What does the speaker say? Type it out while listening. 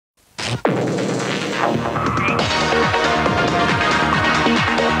Check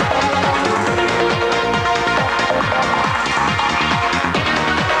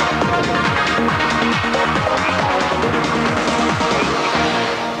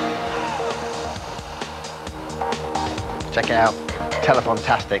it out.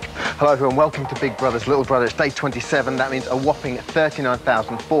 Telefontastic. Hello everyone, welcome to Big Brother's Little Brother. It's day 27. That means a whopping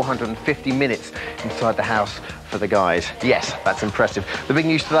 39,450 minutes inside the house for the guys. Yes, that's impressive. The big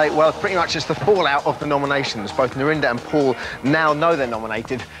news today, well, pretty much it's the fallout of the nominations. Both Narinda and Paul now know they're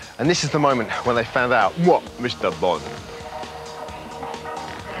nominated, and this is the moment when they found out what Mr. Bond.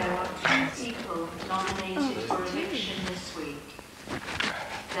 There are 10 people nominated for eviction this week.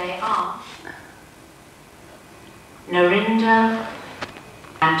 They are Narinda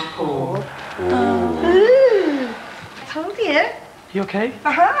and Paul. Ooh. Told you. You okay?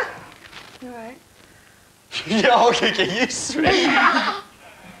 Uh-huh. You all right? Yeah, okay, get used to it.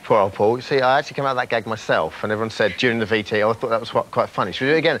 Poor old Paul. You see, I actually came out of that gag myself, and everyone said during the VT, I thought that was quite funny. Should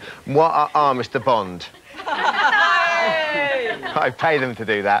we do it again? What are Mr. Bond? I pay them to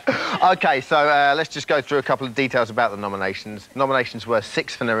do that. OK, so let's just go through a couple of details about the nominations. Nominations were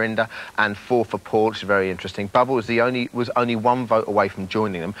 6 for Narinda and 4 for Paul, which is very interesting. Bubble was only 1 vote away from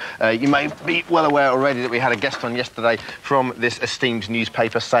joining them. You may be well aware already that we had a guest on yesterday from this esteemed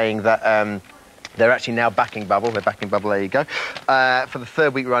newspaper saying that they're actually now backing Bubble. They're backing Bubble, there you go. For the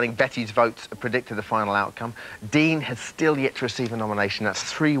 3rd week running, Betty's votes predicted the final outcome. Dean has still yet to receive a nomination. That's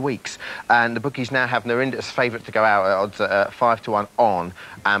 3 weeks. And the bookies now have Narinda as favourite to go out at odds at 5-1 on,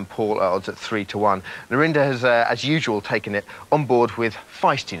 and Paul at odds at 3-1. Narinda has, as usual, taken it on board with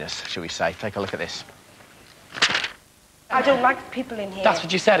feistiness, shall we say. Take a look at this. I don't like people in here. That's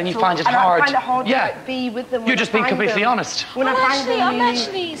what you said, and you find it hard. I find it hard to like, be with them. You're just being completely honest. When I'm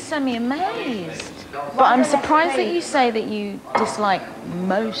actually semi-amazed. But I'm surprised that you say that you dislike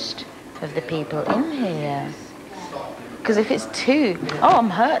most of the people in here. Because if it's 2, oh, I'm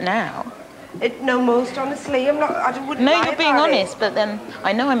hurt now. No, most honestly, I'm not. I wouldn't. No, you're being honest, but then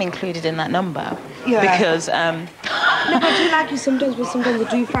I know I'm included in that number. Yeah. Because No, but I do like you sometimes, but sometimes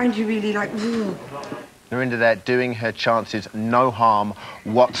I do find you really like. Ooh. Narinda there doing her chances no harm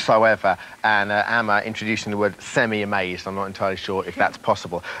whatsoever, and Amma introducing the word semi-amazed. I'm not entirely sure if that's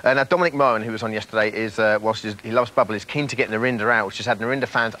possible. Now, Dominic Mohan, who was on yesterday, is, whilst he loves Bubble, is keen to get Narinda out, which has had Narinda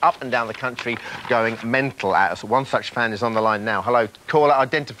fans up and down the country going mental at us. One such fan is on the line now. Hello, caller,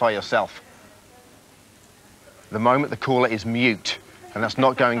 identify yourself. The moment the caller is mute, and that's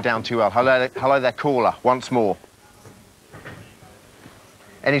not going down too well. Hello there, caller, once more.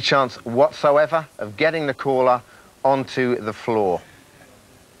 Any chance whatsoever of getting the caller onto the floor?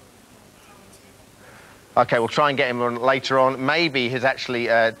 OK, we'll try and get him on later on. Maybe he's actually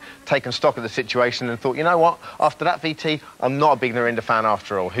taken stock of the situation and thought, you know what, after that VT, I'm not a big Narinda fan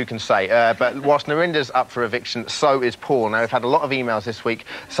after all, who can say? But whilst Narinda's up for eviction, so is Paul. Now, we've had a lot of emails this week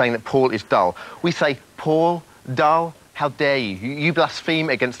saying that Paul is dull. We say, Paul, dull? How dare you? You blaspheme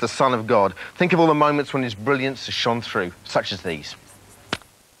against the Son of God. Think of all the moments when his brilliance has shone through, such as these.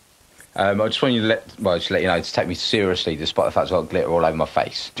 I just want you to let you know to take me seriously, despite the fact I've got glitter all over my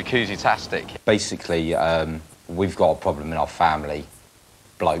face. Jacuzzi-tastic. Basically, we've got a problem in our family,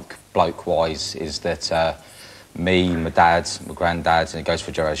 bloke-wise, is that me, my dad, my granddad, and it goes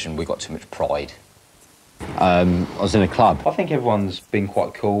for a generation, we've got too much pride. I was in a club. I think everyone's been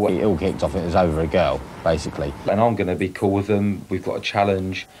quite cool. It all kicked off, it was over a girl, basically. And I'm going to be cool with them. We've got a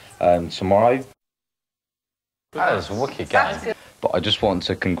challenge tomorrow. That was a wicked game. But I just want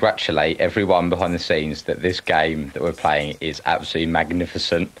to congratulate everyone behind the scenes that this game that we're playing is absolutely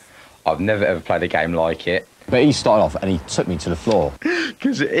magnificent. I've never ever played a game like it. But he started off and he took me to the floor.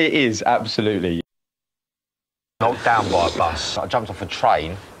 Because it is absolutely... Knocked down by a bus. I jumped off a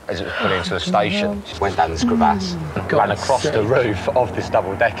train as it was pulling into the station. Went down this crevasse, ran across the roof of this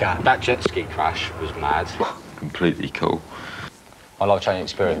double-decker. That jet ski crash was mad. Completely cool. My life-changing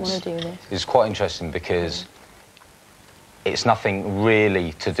experience. I want to do this. It's quite interesting because it's nothing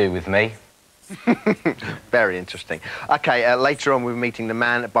really to do with me. Very interesting. OK, later on we're meeting the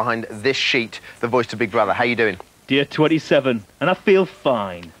man behind this sheet, the voice to Big Brother. How you doing? Dear 27, and I feel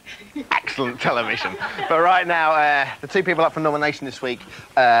fine. Excellent television. But right now, the 2 people up for nomination this week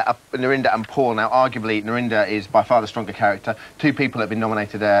are Narinda and Paul. Now, arguably, Narinda is by far the stronger character. 2 people have been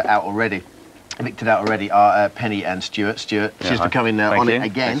nominated evicted out already are Penny and Stuart. Stuart, she's becoming on it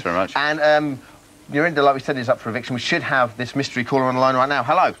again. Thanks very much. And Narinda, like we said, is up for eviction. We should have this mystery caller on the line right now.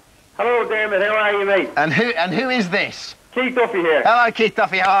 Hello. Hello, David. How are you, mate? And who is this? Keith Duffy here. Hello, Keith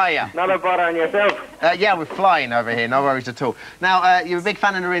Duffy. How are you? Not a bother on yourself. Yeah, we're flying over here. No worries at all. Now, you're a big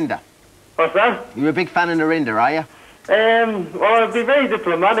fan of Narinda? What's that? You're a big fan of Narinda, are you? Well, I'd be very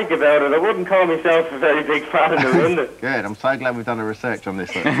diplomatic about it. I wouldn't call myself a very big fan of Narinda. Good. I'm so glad we've done the research on this.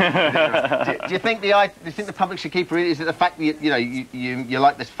 Do you think the public should keep her in? Is it the fact that you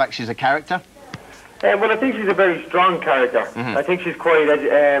like the fact she's a character? Well, I think she's a very strong character. I think she's quite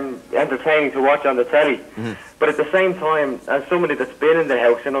entertaining to watch on the telly. But at the same time, as somebody that's been in the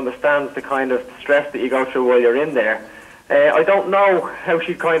house and understands the kind of stress that you go through while you're in there, I don't know how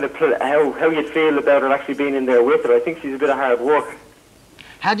she'd kind of how you'd feel about her actually being in there with her. I think she's a bit of hard work.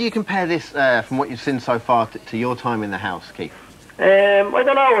 How do you compare this from what you've seen so far to your time in the house, Keith? I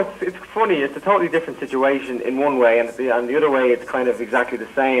don't know. It's funny. It's a totally different situation in one way, and the other way, it's kind of exactly the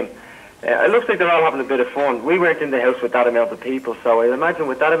same. It looks like they're all having a bit of fun. We weren't in the house with that amount of people, so I imagine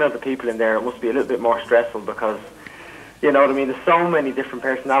with that amount of people in there, it must be a little bit more stressful because, you know what I mean, there's so many different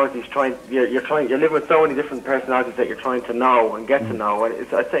personalities you're living with so many different personalities that you're trying to know and get to know, and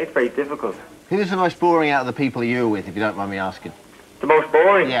I'd say it's very difficult. Who's the most boring out of the people you were with, if you don't mind me asking? The most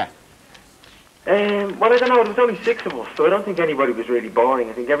boring? Yeah. Well, I don't know, there was only 6 of us, so I don't think anybody was really boring.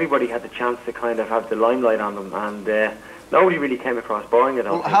 I think everybody had the chance to kind of have the limelight on them, and nobody really came across boring at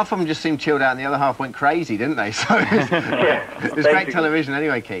all. Well, half of them just seemed chilled out and the other half went crazy, didn't they? So it was great television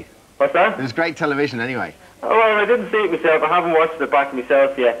anyway, Keith. What's that? It was great television anyway. Oh, well, I didn't see it myself. I haven't watched it back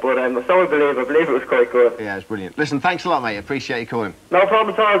myself yet, but so I believe it was quite good. Yeah, it's brilliant. Listen, thanks a lot, mate. Appreciate you calling. No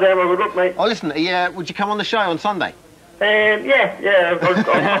problem at all, Dermot. Good luck, mate. Oh, listen, would you come on the show on Sunday? Yeah, I'll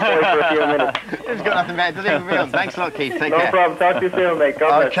for a few minutes. He's got nothing better to do with me. Thanks a lot, Keith. Take care. No problem. Talk to you soon, mate.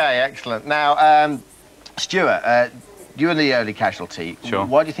 God bless. Okay, excellent. Now, Stuart, you're the early casualty. Sure.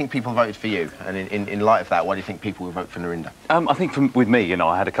 Why do you think people voted for you? And in light of that, why do you think people will vote for Narinda? I think with me,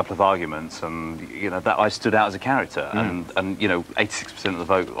 I had a couple of arguments, and that I stood out as a character, and 86% of the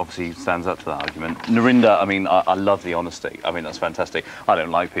vote obviously stands up to that argument. Narinda, I mean, I love the honesty. I mean, that's fantastic. I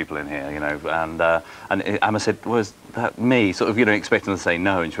don't like people in here, and Emma said, "Was that me?" Sort of, expecting to say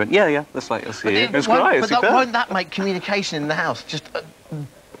no, and she went, "Yeah, let's see it." It's great. But won't that make communication in the house just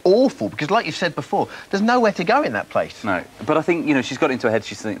awful? Because like you've said before, there's nowhere to go in that place. No, but I think, she's got into her head,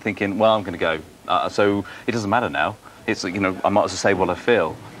 she's thinking, well, I'm going to go. So it doesn't matter now. It's, I might as well say what I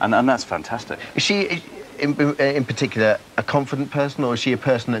feel. And that's fantastic. Is she, in particular, a confident person, or is she a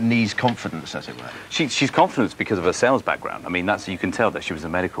person that needs confidence, as it were? She's confident because of her sales background. I mean, you can tell that she was a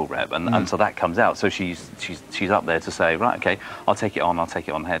medical rep, and so that comes out. So she's up there to say, right, okay, I'll take it on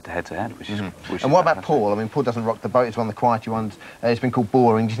head to head, which is. And what about Paul? I mean, Paul doesn't rock the boat. He's one of the quieter ones. It's been called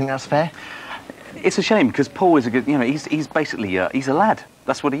boring. Do you think that's fair? It's a shame because Paul is a good. He's basically he's a lad.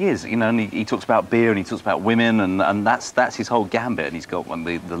 That's what he is, and he talks about beer and he talks about women, and that's his whole gambit, and he's got one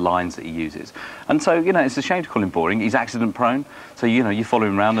of the lines that he uses. And so, it's a shame to call him boring. He's accident prone, so, you follow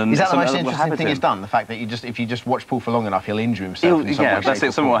him around and... Is that the most interesting thing he's done? The fact that if you just watch Paul for long enough, he'll injure himself in some way, that's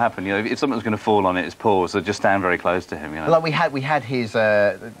it. Something will happen, if something's going to fall on it, it's Paul, so just stand very close to him, Like we had his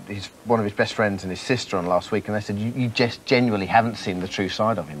one of his best friends and his sister on last week, and they said, you just genuinely haven't seen the true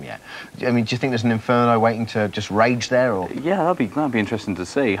side of him yet. I mean, do you think there's an inferno waiting to just rage there, or...? Yeah, that'd be interesting to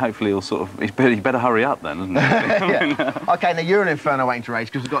see. Hopefully he'll sort of... He better hurry up then, isn't he? Yeah. OK, now you're an inferno waiting to rage,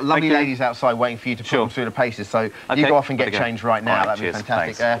 because we've got lovely ladies outside waiting for you to put them through the paces, so you go off and get changed right now. That'd be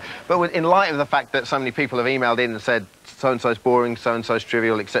fantastic. But in light of the fact that so many people have emailed in and said so-and-so's boring, so-and-so's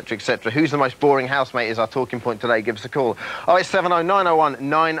trivial, etc., etc., who's the most boring housemate is our talking point today. Give us a call. 0870 901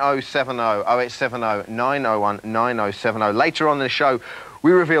 9070. 0870 901 9070. Later on in the show,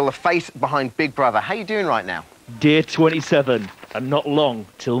 we reveal the face behind Big Brother. How you doing right now? Dear 27, and not long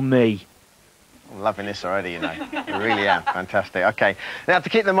till me. I'm loving this already, I really am. Fantastic. OK. Now, to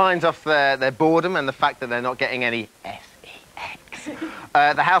keep their minds off their boredom and the fact that they're not getting any sex,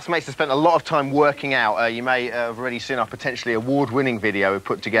 the housemates have spent a lot of time working out. You may have already seen our potentially award-winning video we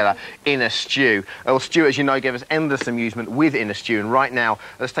put together, In a Stew. Well, Stu, as you know, gave us endless amusement with In a Stew, and right now,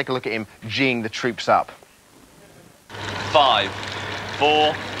 let's take a look at him geeing the troops up. 5,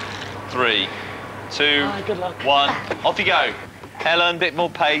 4, 3, 2, 1, off you go. Helen, bit more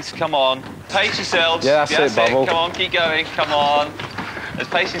pace, come on. Pace yourselves. Yeah, that's it, Bubble. Come on, keep going, come on. As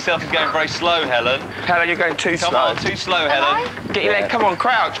pace yourself is going very slow, Helen. Helen, you're going too slow. Come on, too slow, Helen. Get your leg, come on,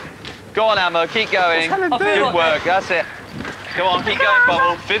 crouch. Go on, Emma, keep going. Good work, that's it. Come on, keep going,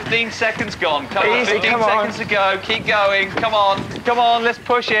 Bubble. 15 seconds gone. Come on, 15 seconds to go. Keep going. Come on, let's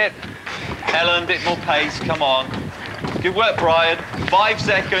push it. Helen, bit more pace, come on. Good work, Brian. 5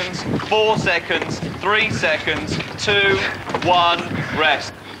 seconds, 4 seconds, 3 seconds, 2, 1,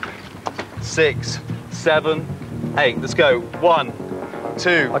 rest. 6, 7, 8. Let's go. 1, 2.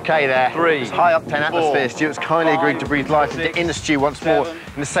 Okay, there. 3. It's high up 10 atmosphere. 4, Stuart's kindly agreed to breathe life into 6, inner Stu once more 7,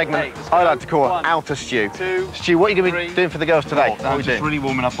 in the segment 8. I like to call 1, outer Stu. 2, Stu, what are you going to be doing for the girls today? What are I'm we just doing? really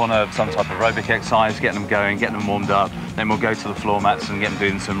warming up on some type of aerobic exercise, getting them going, getting them warmed up. Then we'll go to the floor mats and get them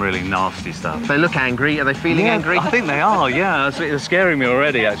doing some really nasty stuff. They look angry. Are they feeling angry? I think they are, yeah. They're scaring me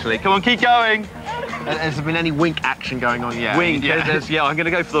already, actually. Come on, keep going. Has there been any wink action going on yet? Wink, Yeah. yeah, I'm going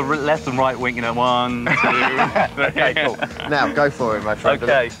to go for the left and right wink, 1, 2. Okay, cool. Now, go for it, my friend.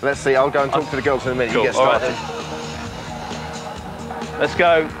 Okay. Let's see, I'll go and talk to the girls in a minute. Cool. You get All started. right, Let's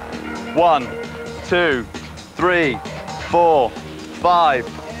go. 1, 2, 3, 4, 5,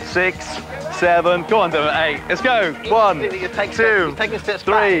 6, 7. Go on, Dylan. 8. Let's go. 1, 2, 3,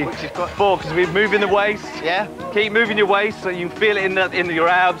 4. Because we're moving the waist. Yeah. Keep moving your waist so you can feel it in your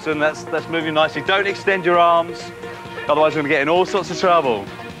abs, and that's moving nicely. Don't extend your arms, otherwise we're going to get in all sorts of trouble.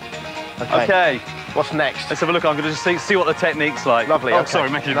 Okay. What's next? Let's have a look. I'm going to just see what the technique's like. Lovely. Oh, Okay. sorry,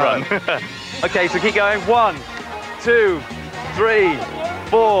 make it No. run. Okay, so keep going. 1, 2, 3,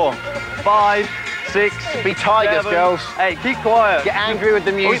 4, 5, 6. Be tigers, 7, girls. 8. Keep quiet. Get angry with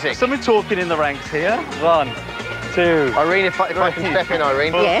the music. Someone talking in the ranks here. 1, 2. Irene, if I can step in,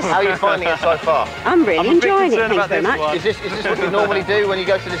 Irene. Yes. How are you finding it so far? I'm really I'm a bit enjoying it, concerned thank you about very this much. one. Is this what you normally do when you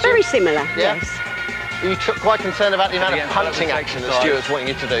go to the gym? Very similar, Yeah? yes. Are you quite concerned about the amount of Yeah, punching that's action that exercise. Stuart's wanting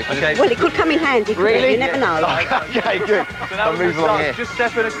you to do? Okay. Well, it could come in handy, couldn't Really? it? You never know. Okay, good. So now I'll we're move going along to here. start just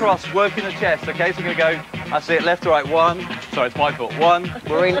stepping across, working the chest, okay? So we're going to go, that's it, left to right, 1. Sorry, it's my fault. 1,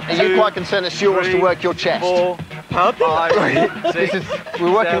 Maureen, are you 2, quite concerned that Stuart wants to 3, work your chest? 4, 5, 6,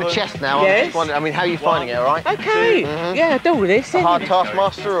 We're working the 7, chest now. I'm Yes. just wondering, I mean, how are you finding it, all right? Okay. Yeah, I do this. A hard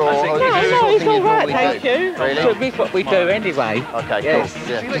taskmaster, or That's it. is No, this the no, sort of it's thing you'd all right, normally thank do? you. Really? So this what we do anyway. Okay, Yes. cool.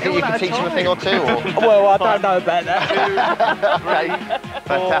 Yeah. Do you think you can teach him a thing or two? Or? Well, I don't know about that. Okay,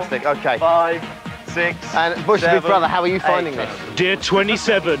 fantastic. Okay. 5, 6, And Bush, big 7, brother, how are you finding 8. this? Dear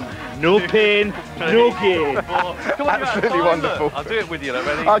 27, no pain, no gain. Come on, Absolutely wonderful. I'll do it with you, though,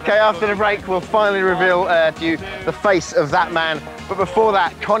 ready? Okay, after the break, we'll finally reveal to you the face of that man. But before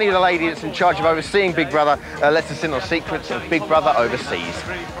that, Connie, the lady that's in charge of overseeing Big Brother, lets us in on secrets of Big Brother overseas.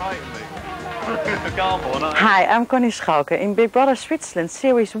 Hi, I'm Connie Schalke. In Big Brother Switzerland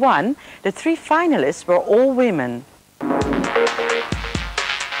Series 1, the 3 finalists were all women.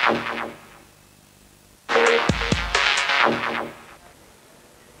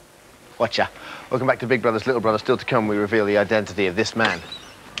 Watcha. Welcome back to Big Brother's Little Brother. Still to come, we reveal the identity of this man.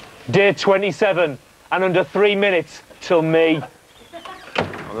 Dear 27, and under 3 minutes till me.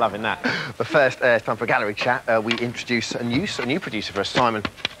 I'm loving that. But first, it's time for a gallery chat. We introduce a new producer for us, Simon.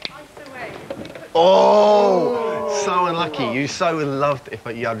 Oh, so unlucky. You so would have loved if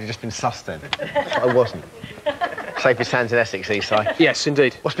you had just been sussed then. But I wasn't. Safest hands in Essex, Esai. Yes,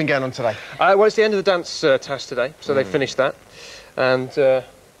 indeed. What's been going on today? Well, it's the end of the dance task today, so they finished that. And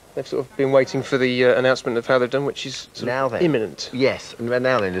they've sort of been waiting for the announcement of how they've done, which is sort of imminent. Yes, and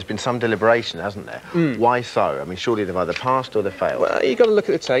now then, there's been some deliberation, hasn't there? Why so? I mean, surely they've either passed or they've failed. Well, you've got to look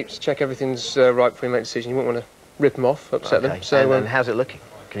at the tapes, check everything's right before you make a decision. You won't want to rip them off, upset them. So, and how's it looking?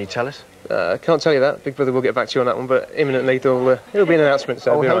 Can you tell us? I can't tell you that. Big Brother will get back to you on that one, but imminently it'll be an announcement.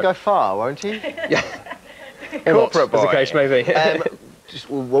 So Oh, it'll he'll be go far, won't he? Yeah. Corporate boy. As the case may be. Just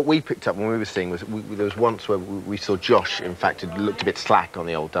what we picked up when we were seeing was there was once where we saw Josh, in fact, had looked a bit slack on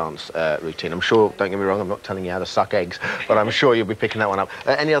the old dance routine. I'm sure, don't get me wrong, I'm not telling you how to suck eggs, but I'm sure you'll be picking that one up.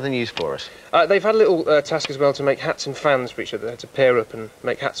 Any other news for us? They've had a little task as well to make hats and fans for each other. They had to pair up and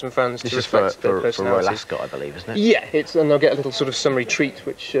make hats and fans This to is for reflect their Royal personalities. Ascot, I believe, isn't it? Yeah, and they'll get a little sort of summary treat,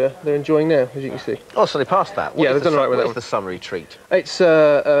 which they're enjoying now, as you can see. Oh, so they passed that? What Yeah, is they've done right with that What one. is the summary treat? It's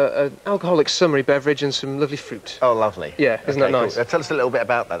an alcoholic summary beverage and some lovely fruit. Oh, lovely. Yeah, isn't that nice? Cool. Tell us a little bit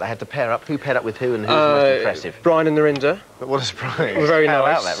about that. They had to pair up. Who paired up with who and who's the most impressive? Brian and Narinda. But what a surprise. Were very How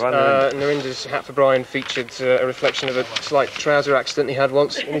nice. about that, right? Narinda's hat for Brian featured a reflection of a slight trouser accident he had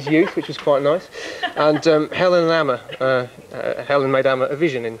once in his youth, which was quite nice. And Helen and Amma, Helen made Amma a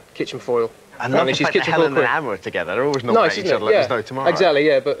vision in kitchen foil. I love the fact that Helen and Amma are together. They're always not nice, at each isn't other it? like Yeah. there's no tomorrow. Exactly,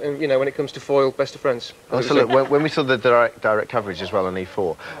 yeah, but you know, when it comes to foil, best of friends. Also, look, when we saw the direct coverage as well on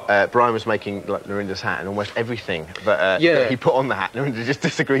E4, Brian was making like Narinda's hat, and almost everything that he put on the hat, Narinda just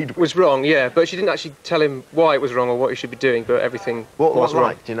disagreed with. Was wrong, yeah, but she didn't actually tell him why it was wrong or what he should be doing, but everything was wrong.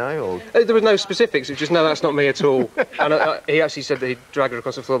 Like, do you know? Or? There was no specifics, it was just, no, that's not me at all. And he actually said that he'd drag her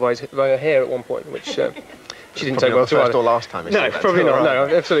across the floor by her hair at one point, which she didn't take well to first or last time. No, probably not,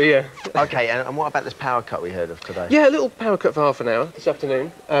 no, absolutely, yeah. Okay, and what about this power cut we heard of today? Yeah, a little power cut for half an hour this afternoon.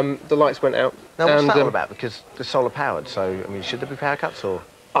 The lights went out. Now, what's that all about? Because they're solar powered, so, I mean, should there be power cuts, or...?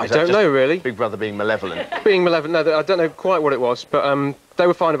 I don't know, really. Big Brother being malevolent? Being malevolent, no, I don't know quite what it was, but they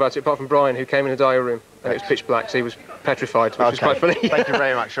were fine about it, apart from Brian, who came in a diary room, and it was pitch black, so he was petrified, which is quite funny. Thank you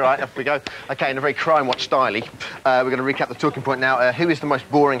very much. All right, off we go. OK, in a very Crime Watch style-y, we're going to recap the talking point now. Who is the most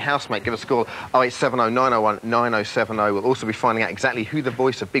boring housemate? Give us a call, 0870 901 9070. We'll also be finding out exactly who the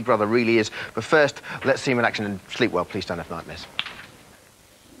voice of Big Brother really is. But first, let's see him in action and sleep well. Please don't have nightmares.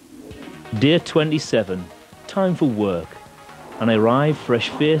 Day 27. Time for work. And I arrive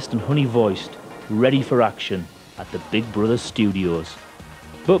fresh-faced and honey-voiced, ready for action at the Big Brother studios.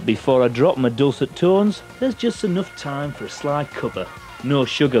 But before I drop my dulcet tones, there's just enough time for a sly cuppa. No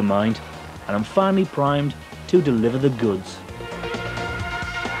sugar, mind. And I'm finally primed to deliver the goods.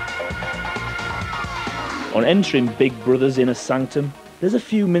 On entering Big Brother's inner sanctum, there's a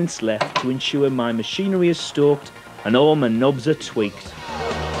few minutes left to ensure my machinery is stoked and all my knobs are tweaked.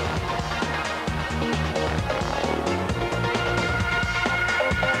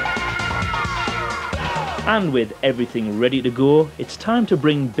 And with everything ready to go, it's time to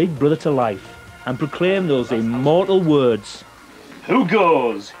bring Big Brother to life and proclaim those immortal words. Who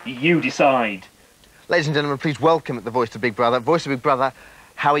goes? You decide. Ladies and gentlemen, please welcome the voice of Big Brother. Voice of Big Brother,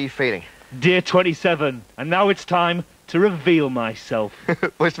 how are you feeling? Day 27, and now it's time to reveal myself.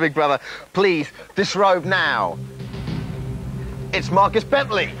 Voice of Big Brother, please disrobe now. It's Marcus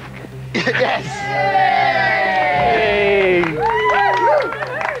Bentley. Yes. Hey.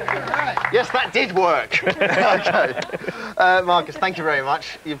 Yes, that did work. OK. Marcus, thank you very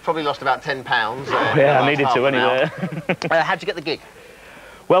much. You've probably lost about £10. Yeah, I needed to anyway. How'd you get the gig?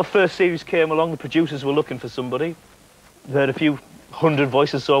 Well, first series came along, the producers were looking for somebody. Heard a few hundred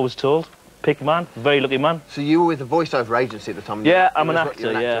voices, so I was told. Pick man, very lucky man. So you were with the voiceover agency at the time? Yeah, I'm an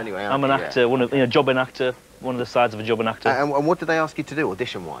actor, yeah. Anyway, I'm an actor, one of, jobbing actor, one of the sides of a jobbing actor. And what did they ask you to do,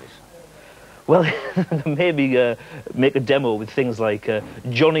 audition-wise? Well, maybe make a demo with things like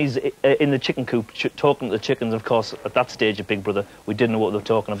Johnny's in the chicken coop talking to the chickens. Of course, at that stage of Big Brother, we didn't know what they were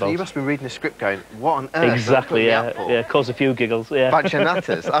talking about. So you must be reading the script going, what on earth? Exactly, yeah, caused a few giggles, yeah. Bunch of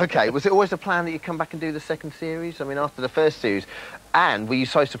nutters. OK, was it always the plan that you'd come back and do the second series? I mean, after the first series, and were you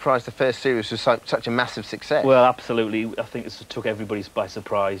so surprised the first series was such a massive success? Well, absolutely. I think it took everybody by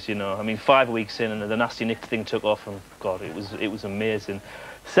surprise, you know. I mean, 5 weeks in and the Nasty Nick thing took off and, God, it was amazing.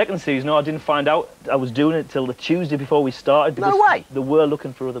 Second series, no, I didn't find out I was doing it till the Tuesday before we started. No way! They were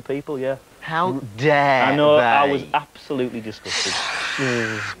looking for other people, yeah. How dare I know, they? I was absolutely disgusted.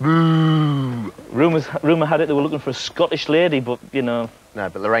 Rumour had it they were looking for a Scottish lady, but, you know... No,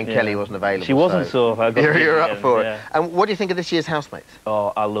 but Lorraine Kelly wasn't available. She wasn't, so I got you're up for it. Yeah. And what do you think of this year's housemates?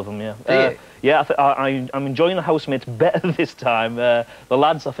 Oh, I love them, yeah. Do you? Yeah, I'm enjoying the housemates better this time. The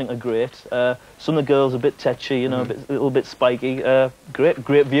lads, I think, are great. Some of the girls are a bit tetchy, you know, a little bit spiky.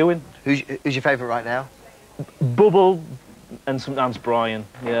 Great viewing. Who's your favourite right now? Bubble and sometimes Brian,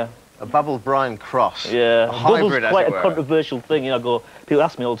 yeah. A Bubble-Brian cross. Yeah. A hybrid, Bubble's quite as it were. a controversial thing, you know. People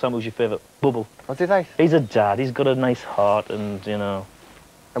ask me all the time, who's your favourite? Bubble. Oh, do they? He's a dad, he's got a nice heart and, you know...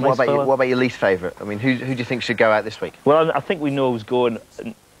 And nice what about your least favourite? I mean, who do you think should go out this week? Well, I think we know who's going.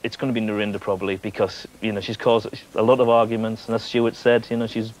 It's going to be Narinda probably because, you know, she's caused a lot of arguments, and as Stuart said, you know,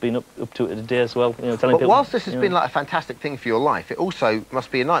 she's been up to it today as well, you know, telling but people... whilst this has been like a fantastic thing for your life, it also must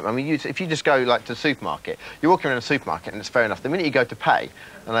be a nightmare. I mean, if you just go like to the supermarket, you're walking around a supermarket and it's fair enough. The minute you go to pay,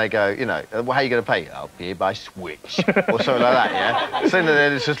 and they go, you know, well, how are you going to pay? I'll pay by switch, or something like that, yeah? So then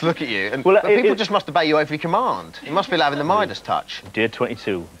they just look at you, and but people just must obey you every command. You must be having the Midas touch. Day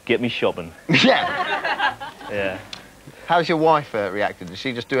 22, get me shopping. Yeah. Yeah. How's your wife reacted? Did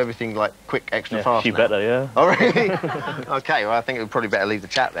she just do everything like quick, extra fast she now? better, yeah. Oh, really? OK, well, I think we'd probably better leave the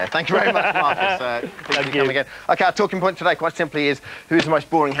chat there. Thank you very much, Marcus. Thank you. Again. OK, our talking point today, quite simply, is who's the most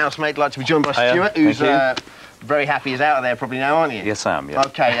boring housemate? I'd like to be joined by Stuart, who's very happy he's out of there probably now, aren't you? Yes, I am, yeah.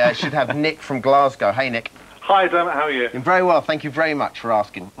 OK, should have Nick from Glasgow. Hey, Nick. Hi, Dermot, how are you? I'm very well, thank you very much for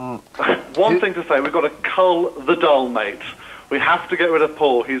asking. One thing to say, we've got to cull the doll, mate. We have to get rid of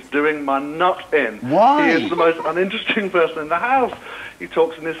Paul. He's doing my nut in. Why? He is the most uninteresting person in the house. He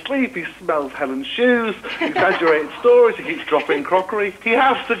talks in his sleep, he smells Helen's shoes, exaggerated stories, he keeps dropping crockery. He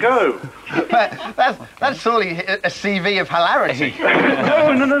has to go. That's surely a CV of hilarity.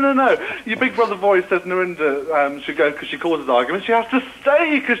 No. Your Big Brother voice says Narinda should go because she causes arguments. She has to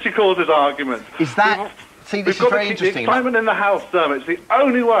stay because she causes arguments. Is that... See, this is very interesting. The excitement in the house, Dermot. It's the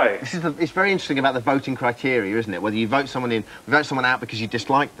only way. It's very interesting about the voting criteria, isn't it? Whether you vote someone out because you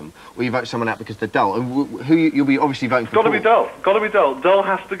dislike them, or you vote someone out because they're dull. And you'll be obviously voting for. Got to be dull. Got to be dull. Dull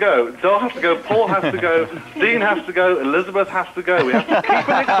has to go. Dull has to go. Paul has to go. Dean has to go. Elizabeth has to go. We have to keep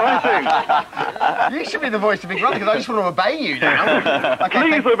it exciting. You should be the voice of Big Brother because I just want to obey you now.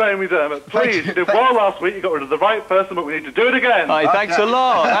 Please obey me, Dermot. Please. You did well last week. You got rid of the right person, but we need to do it again. Hey, thanks a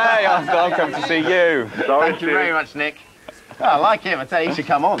lot. Hey, I'll come to see you. Thank you very much, Nick. Oh, I like him. I tell you, he should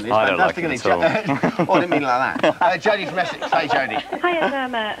come on. He's I don't like fantastic, him isn't he? Oh, I didn't mean like that. Jodie from Essex. Hey, Jodie. Hiya,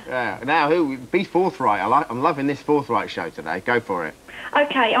 Dermot. Now, be forthright. I'm loving this forthright show today. Go for it.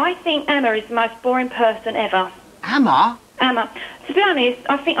 Okay, I think Emma is the most boring person ever. Emma? Emma. To be honest,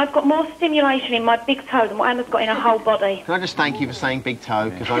 I think I've got more stimulation in my big toe than what Emma's got in her whole body. Can I just thank you for saying big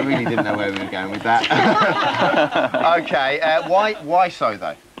toe, because I really didn't know where we were going with that. OK, why so,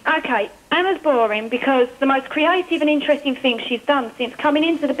 though? Okay, Emma's boring because the most creative and interesting thing she's done since coming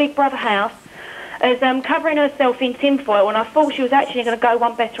into the Big Brother house is covering herself in tinfoil, and I thought she was actually going to go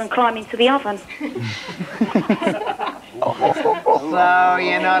one better and climb into the oven. So,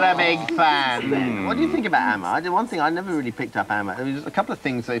 you're not a big fan, then? What do you think about Emma? One thing I never really picked up Emma. There was a couple of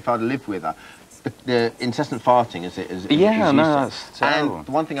things that if I'd lived with her. The incessant farting is yeah, no, that's terrible. And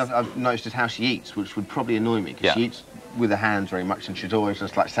the one thing I've noticed is how she eats, which would probably annoy me, because she eats with her hands very much, and she's always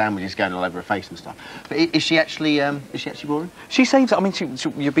just like sandwiches going all over her face and stuff. But is she actually boring? She saves. I mean,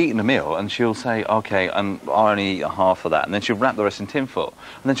 you're eating a meal, and she'll say, "Okay, and I'll only eat half of that," and then she'll wrap the rest in tinfoil,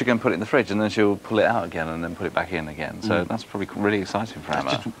 and then she'll go and put it in the fridge, and then she'll pull it out again, and then put it back in again. So that's probably really exciting for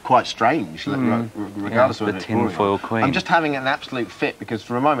Emma. That's just quite strange, regardless of the tinfoil queen. I'm just having an absolute fit because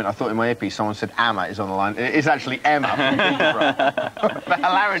for a moment I thought in my earpiece someone said Emma is on the line. It is actually Emma from Peterborough. The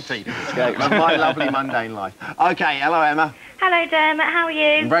hilarity of my lovely mundane life. Okay, hello Emma. Hello, Dermot. How are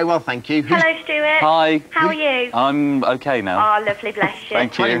you? Very well, thank you. Hello, Stuart. Hi. How are you? I'm okay now. Oh, lovely, bless you.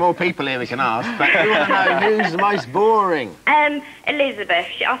 Thank you. 20 more people here we can ask, but we want to know who's the most boring. Elizabeth.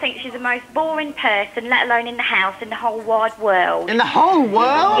 I think she's the most boring person, let alone in the house, in the whole wide world. In the whole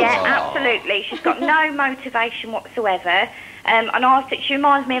world? Yeah, absolutely. She's got no motivation whatsoever. And she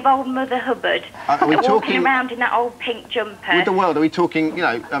reminds me of old Mother Hubbard. Are we walking talking around in that old pink jumper. with the world? Are we talking? You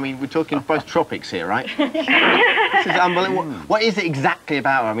know, I mean, we're talking both tropics here, right? This is unbelievable. What is it exactly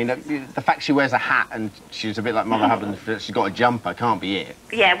about her? I mean, the fact she wears a hat and she's a bit like Mother Hubbard. She's got a jumper. Can't be it.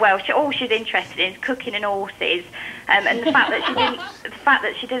 Yeah, well, all she's interested in is cooking and horses, and the fact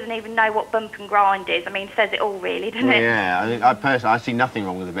that she doesn't even know what bump and grind is. I mean, says it all, really, doesn't it? Yeah, I see nothing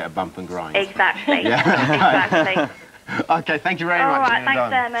wrong with a bit of bump and grind. Exactly. Yeah. Exactly. OK, thank you very much. All right, thanks,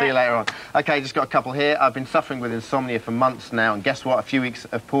 Dermot. See you later on. OK, just got a couple here. I've been suffering with insomnia for months now, and guess what? A few weeks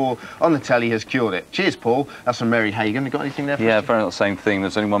of Paul on the telly has cured it. Cheers, Paul. That's from Mary Hagan. You got anything there for us? Very much the same thing.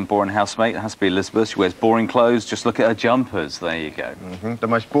 There's only one boring housemate. It has to be Elizabeth. She wears boring clothes. Just look at her jumpers. There you go. The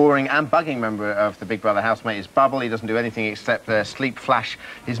most boring and bugging member of the Big Brother housemate is Bubble. He doesn't do anything except sleep flash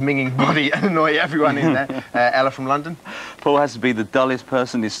his minging body and annoy everyone in there. Ella from London. Paul has to be the dullest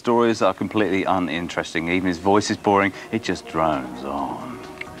person. His stories are completely uninteresting. Even his voice is boring. It just drones on.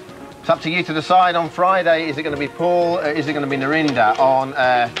 It's up to you to decide on Friday. Is it going to be Paul? Is it going to be Narinda? On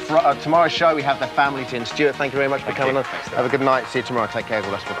tomorrow's show, we have the families in. Stuart, thank you very much for coming on. Have a good night. See you tomorrow. Take care. All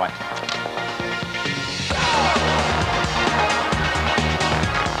the best. Bye-bye.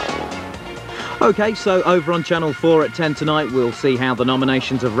 OK, so over on Channel 4 at 10 tonight, we'll see how the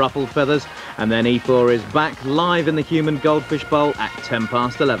nominations have ruffled feathers, and then E4 is back live in the Human Goldfish Bowl at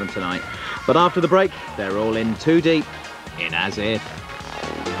 11:10 tonight. But after the break, they're all in too deep in As If.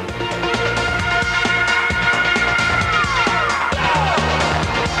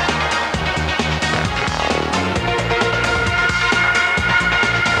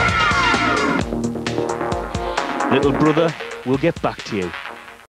 Little brother, we'll get back to you.